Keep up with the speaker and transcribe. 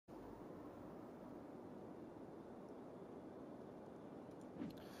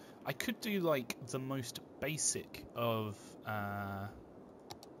I could do like the most basic of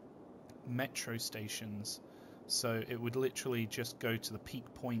metro stations, so it would literally just go to the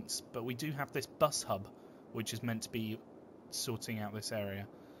peak points, but we do have this bus hub which is meant to be sorting out this area,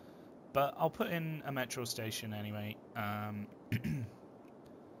 but I'll put in a metro station anyway.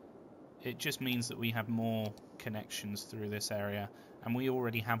 It just means that we have more connections through this area, and we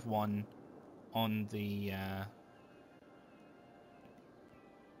already have one on the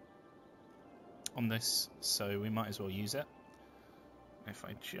on this, so we might as well use it. If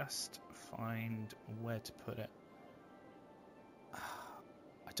I just find where to put it.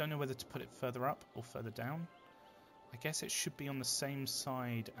 I don't know whether to put it further up or further down. I guess it should be on the same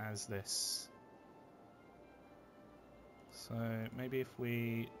side as this. So maybe if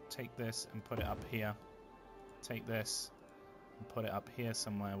we take this and put it up here, take this and put it up here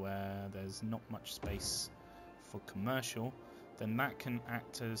somewhere where there's not much space for commercial, then that can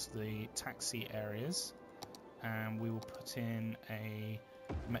act as the taxi areas, and we will put in a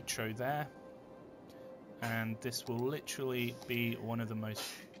metro there, and this will literally be one of the most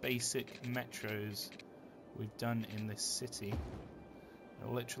basic metros we've done in this city.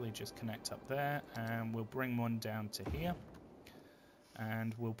 It'll literally just connect up there, and we'll bring one down to here,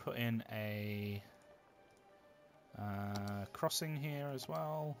 and we'll put in a crossing here as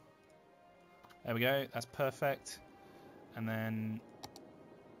well. There we go, that's perfect. And then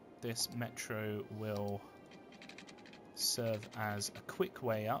this metro will serve as a quick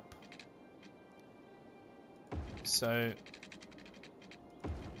way up. So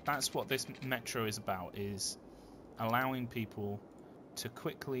that's what this metro is about, is allowing people to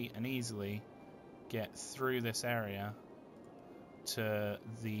quickly and easily get through this area to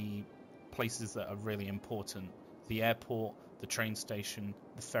the places that are really important: the airport, the train station,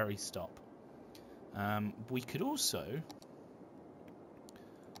 the ferry stop. We could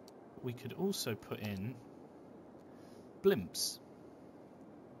also put in blimps,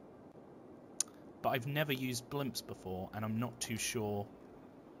 but I've never used blimps before, and I'm not too sure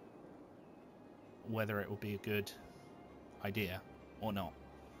whether it will be a good idea or not.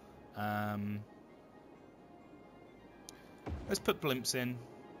 Let's put blimps in.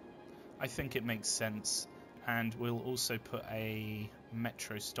 I think it makes sense, and we'll also put a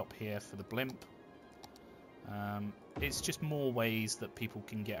metro stop here for the blimp. It's just more ways that people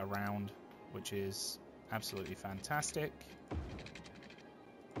can get around, which is absolutely fantastic.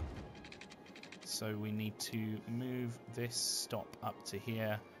 So we need to move this stop up to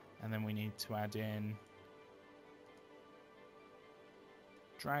here, and then we need to add in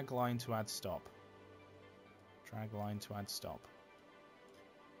drag line to add stop. Drag line to add stop.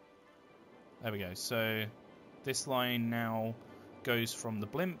 There we go. So this line now goes from the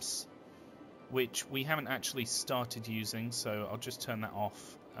blimps, which we haven't actually started using, so I'll just turn that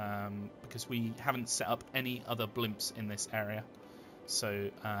off because we haven't set up any other blimps in this area.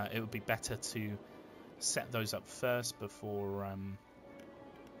 So it would be better to set those up first before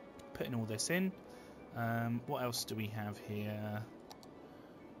putting all this in. What else do we have here?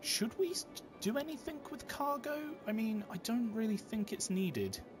 Should we do anything with cargo? I mean, I don't really think it's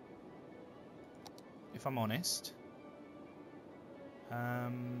needed, if I'm honest.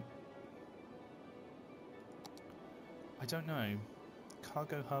 I don't know.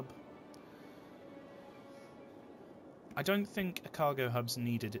 Cargo hub. I don't think a cargo hub's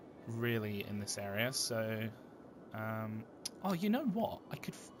needed really in this area, so oh, you know what? I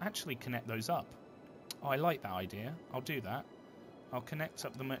could actually connect those up. Oh, I like that idea. I'll do that. I'll connect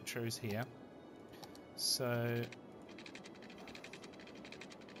up the metros here. So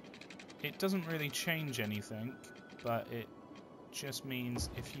it doesn't really change anything, but it just means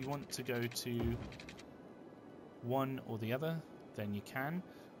if you want to go to one or the other, then you can.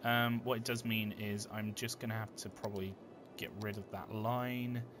 What it does mean is I'm just going to have to probably get rid of that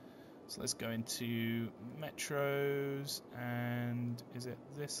line. So let's go into metros, and is it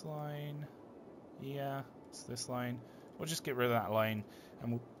this line? Yeah, it's this line. We'll just get rid of that line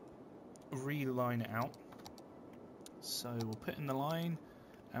and we'll reline it out. So we'll put in the line,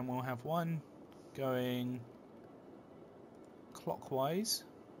 and we'll have one going clockwise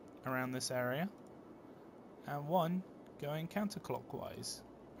around this area and one going counterclockwise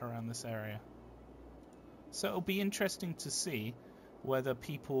around this area. So it'll be interesting to see whether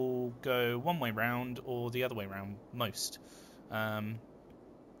people go one way round or the other way round most. I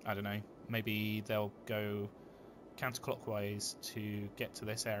don't know, maybe they'll go counterclockwise to get to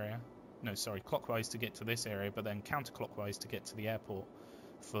this area. No, sorry, clockwise to get to this area, but then counterclockwise to get to the airport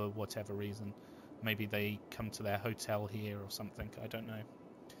for whatever reason. Maybe they come to their hotel here or something, I don't know.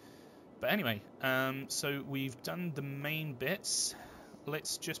 But anyway, so we've done the main bits.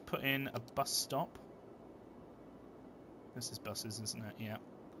 let's just put in a bus stop. This is buses, isn't it? Yeah.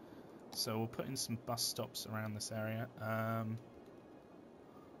 So we'll put in some bus stops around this area. I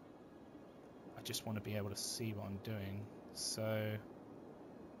just want to be able to see what I'm doing. So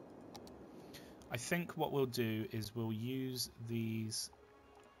I think what we'll do is we'll use these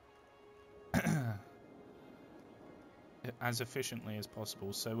as efficiently as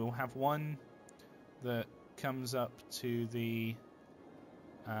possible. So we'll have one that comes up to the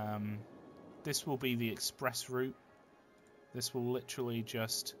this will be the express route. This will literally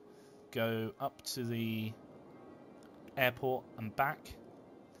just go up to the airport and back.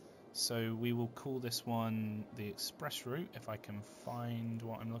 So we will call this one the express route, if I can find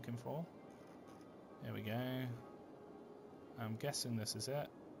what I'm looking for. There we go. I'm guessing this is it,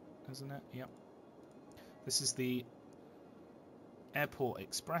 isn't it? Yep. This is the Airport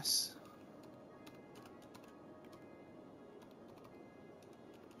Express.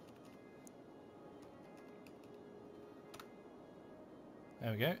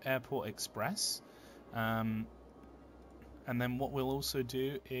 There we go, Airport Express. And then what we'll also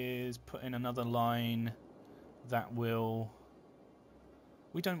do is put in another line that will...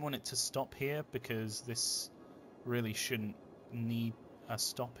 We don't want it to stop here because this really shouldn't need a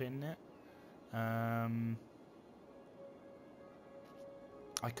stop in it. I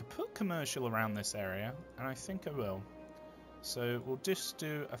could put commercial around this area, and I think I will. So we'll just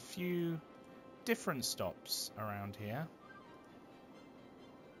do a few different stops around here.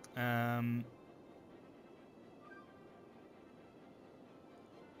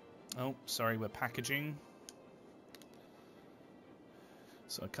 Oh, sorry, we're packaging.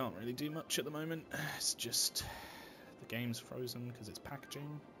 So I can't really do much at the moment. It's just the game's frozen because it's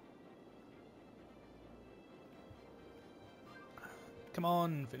packaging. Come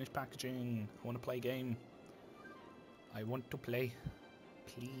on, finish packaging. I want to play game. I want to play.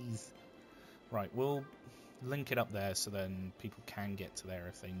 Please. Right, we'll link it up there so then people can get to there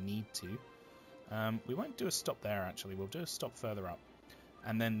if they need to. We won't do a stop there actually, we'll do a stop further up.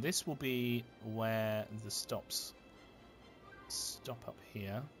 And then this will be where the stops stop up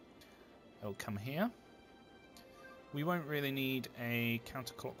here. It'll come here. We won't really need a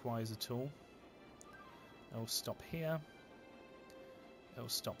counterclockwise at all. It'll stop here. It'll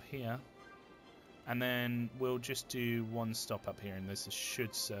stop here. And then we'll just do one stop up here, and this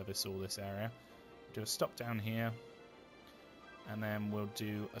should service all this area. Do a stop down here, and then we'll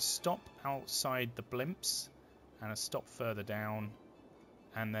do a stop outside the blimps and a stop further down,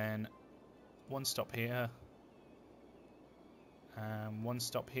 and then one stop here and one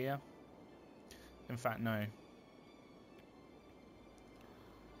stop here. In fact, no,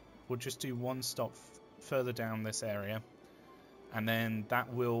 we'll just do one stop further down this area, and then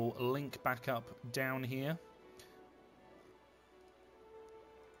that will link back up down here.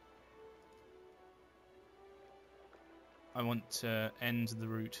 I want to end the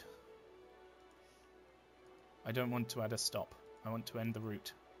route. I don't want to add a stop. I want to end the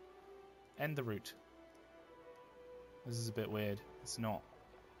route. End the route. This is a bit weird. It's not.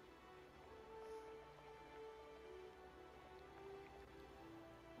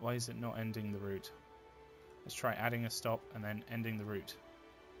 Why is it not ending the route? Let's try adding a stop and then ending the route.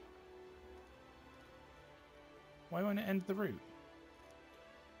 Why won't it end the route?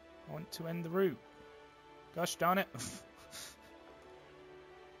 I want to end the route. Gosh darn it.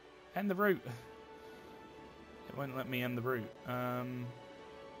 End the route. It won't let me end the route.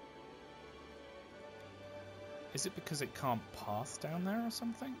 Is it because it can't path down there or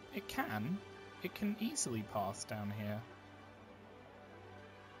something? It can. It can easily path down here.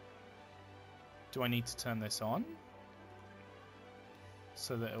 Do I need to turn this on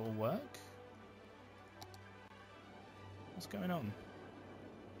so that it will work? What's going on?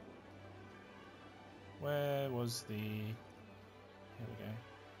 Where was the... Here we go.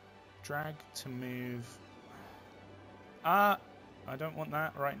 Drag to move. I don't want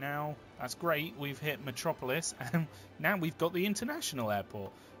that right now. That's great. We've hit Metropolis, and now we've got the international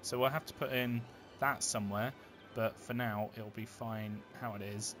airport. So we'll have to put in that somewhere. But for now, it'll be fine how it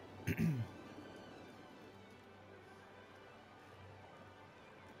is.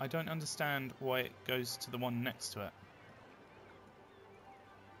 I don't understand why it goes to the one next to it.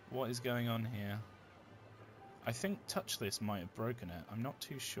 What is going on here? I think Touchless might have broken it. I'm not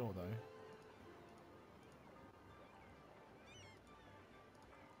too sure though.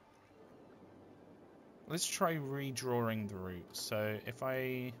 Let's try redrawing the route. So if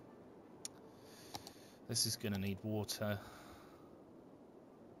I... This is going to need water.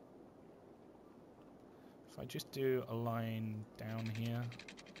 If I just do a line down here,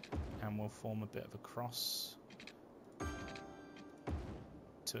 and we'll form a bit of a cross.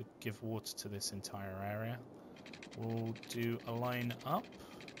 to give water to this entire area. We'll do a line up,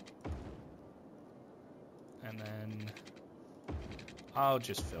 and then I'll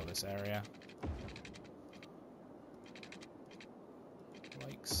just fill this area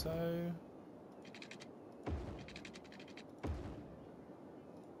like so.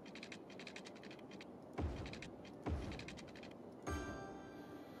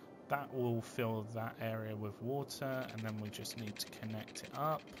 That will fill that area with water, and then we just need to connect it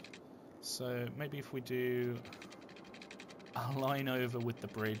up. So maybe if we do a line over with the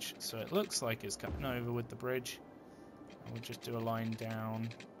bridge, so it looks like it's coming over with the bridge, and we'll just do a line down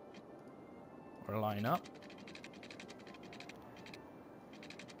or a line up.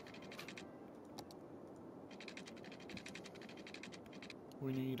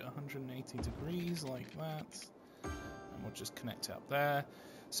 We need 180 degrees like that, and we'll just connect it up there.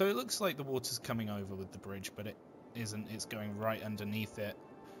 So it looks like the water's coming over with the bridge, but it isn't. It's going right underneath it.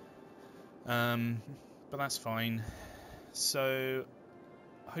 But that's fine. So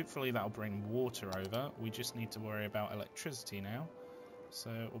hopefully that'll bring water over. We just need to worry about electricity now. So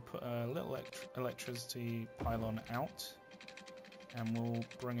we'll put a little electricity pylon out, and we'll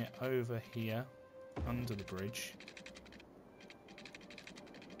bring it over here under the bridge.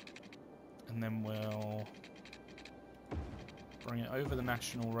 And then we'll bring it over the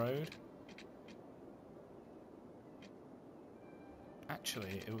national road.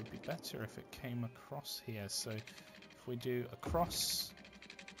 Actually, it would be better if it came across here. So if we do across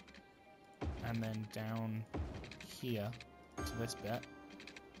and then down here to this bit,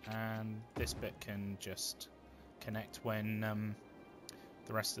 and this bit can just connect when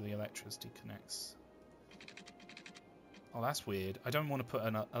the rest of the electricity connects. Oh, that's weird. I don't want to put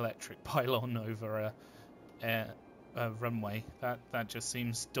an electric pylon over a runway. That just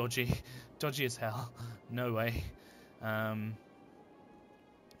seems dodgy. Dodgy as hell. No way.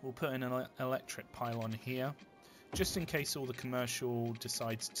 We'll put in an electric pylon here, just in case all the commercial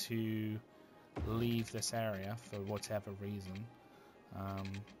decides to leave this area for whatever reason.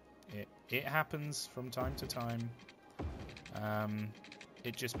 It happens from time to time.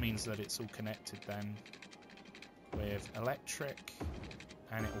 It just means that it's all connected then with electric,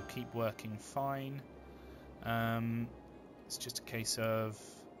 and it will keep working fine. It's just a case of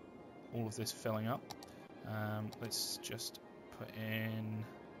all of this filling up. Let's just put in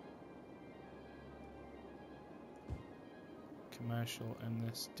commercial in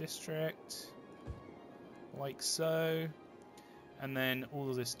this district, like so, and then all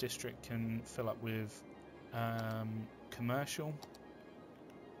of this district can fill up with commercial.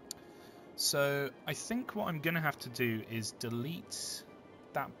 So I think what I'm going to have to do is delete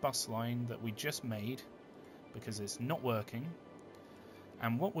that bus line that we just made, because it's not working.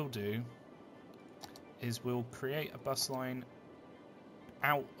 And what we'll do is we'll create a bus line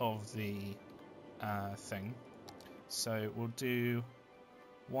out of the thing. So we'll do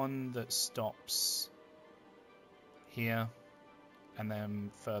one that stops here and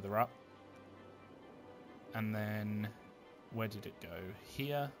then further up. And then where did it go?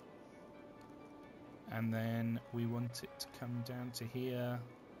 Here. And then we want it to come down to here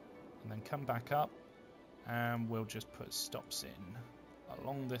and then come back up, and we'll just put stops in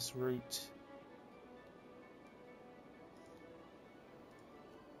along this route.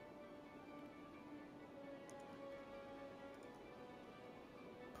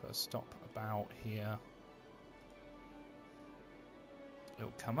 Put a stop about here.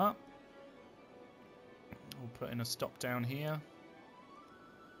 It'll come up. We'll put in a stop down here.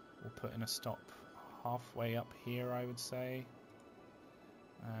 We'll put in a stop halfway up here, I would say,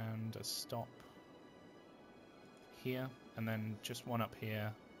 and a stop here, and then just one up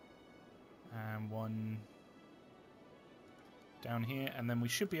here and one down here, and then we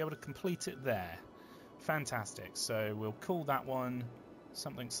should be able to complete it there. Fantastic. So we'll call that one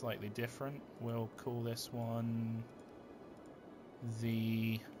something slightly different. We'll call this one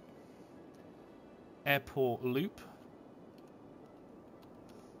the airport loop.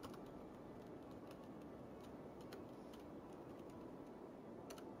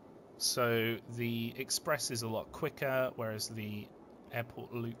 So the express is a lot quicker, whereas the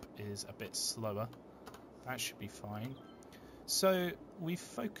airport loop is a bit slower. That should be fine. So we've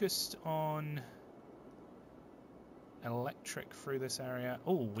focused on electric through this area.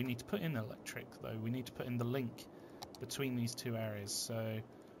 Oh, we need to put in electric though. We need to put in the link between these two areas. So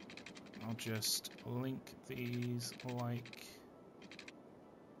I'll just link these like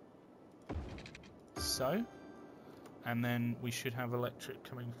so. And then we should have electric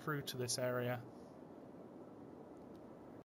coming through to this area